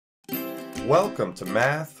Welcome to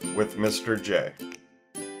Math with Mr. J.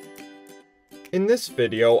 In this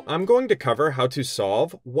video, I'm going to cover how to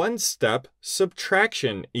solve one-step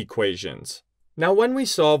subtraction equations. Now, when we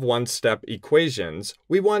solve one-step equations,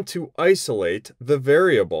 we want to isolate the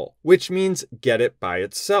variable, which means get it by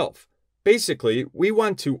itself. Basically, we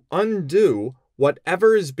want to undo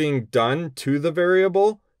whatever is being done to the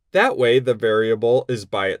variable. That way, the variable is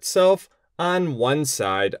by itself on one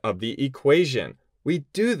side of the equation. We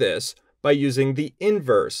do this by using the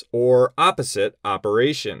inverse or opposite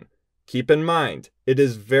operation. Keep in mind, it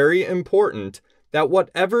is very important that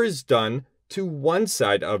whatever is done to one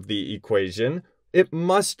side of the equation, it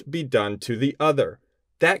must be done to the other.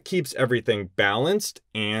 That keeps everything balanced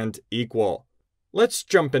and equal. Let's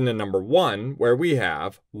jump into number 1, where we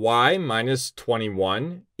have y minus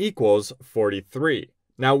 21 equals 43.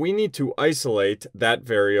 Now we need to isolate that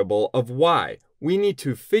variable of y. We need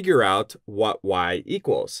to figure out what y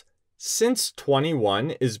equals. Since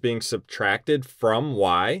 21 is being subtracted from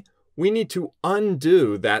y, we need to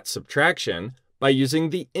undo that subtraction by using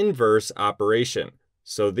the inverse operation.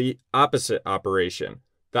 So the opposite operation.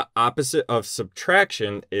 The opposite of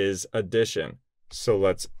subtraction is addition. So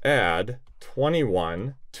let's add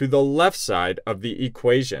 21 to the left side of the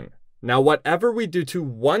equation. Now, whatever we do to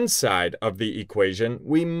one side of the equation,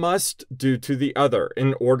 we must do to the other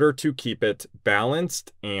in order to keep it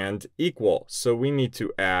balanced and equal. So we need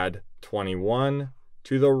to add 21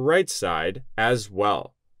 to the right side as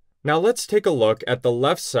well. Now let's take a look at the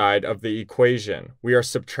left side of the equation. We are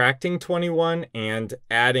subtracting 21 and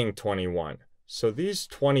adding 21. So these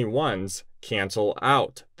 21s cancel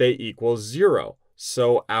out. They equal 0.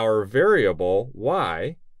 So our variable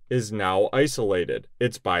y is now isolated.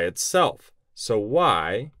 It's by itself. So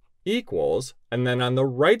y equals, and then on the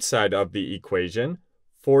right side of the equation,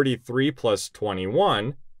 43 plus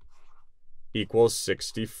 21 equals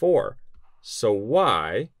 64. So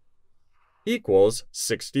y equals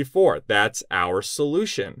 64. That's our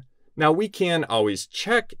solution. Now we can always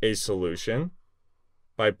check a solution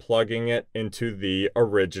by plugging it into the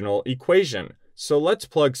original equation. So let's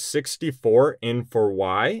plug 64 in for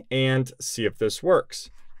y and see if this works.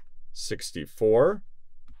 64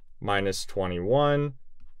 minus 21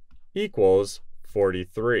 equals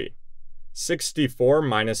 43. 64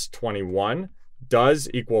 minus 21 does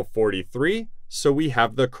equal 43, so we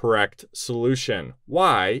have the correct solution.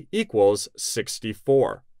 Y equals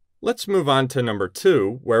 64. Let's move on to number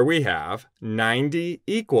 2, where we have 90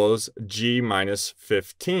 equals g minus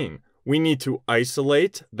 15. We need to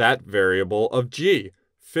isolate that variable of g.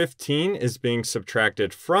 15 is being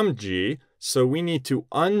subtracted from g, so we need to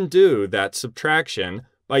undo that subtraction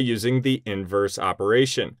by using the inverse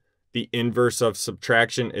operation. The inverse of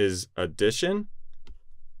subtraction is addition.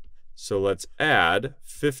 So let's add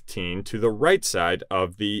 15 to the right side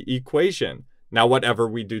of the equation. Now, whatever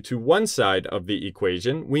we do to one side of the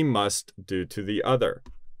equation, we must do to the other.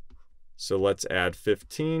 So let's add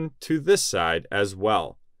 15 to this side as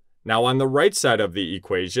well. Now, on the right side of the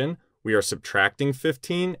equation, we are subtracting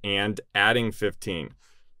 15 and adding 15.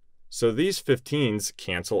 So these 15s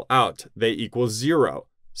cancel out. They equal 0.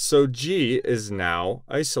 So g is now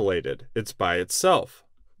isolated. It's by itself.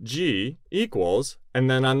 G equals, and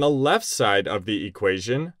then on the left side of the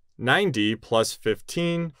equation, 90 plus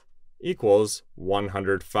 15 equals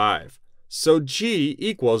 105. So g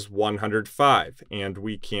equals 105, and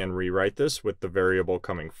we can rewrite this with the variable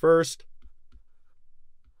coming first.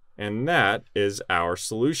 And that is our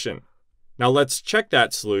solution. Now let's check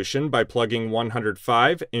that solution by plugging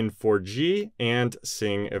 105 in for g and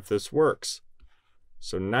seeing if this works.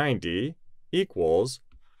 So 90 equals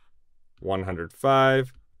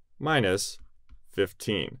 105 minus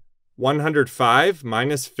 15. 105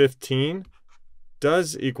 minus 15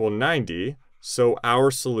 does equal 90, so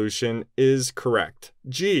our solution is correct.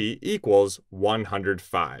 G equals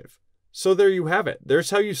 105. So there you have it.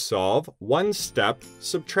 There's how you solve one-step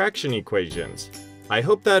subtraction equations. I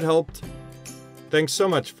hope that helped. Thanks so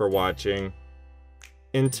much for watching.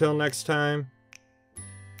 Until next time,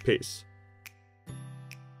 peace.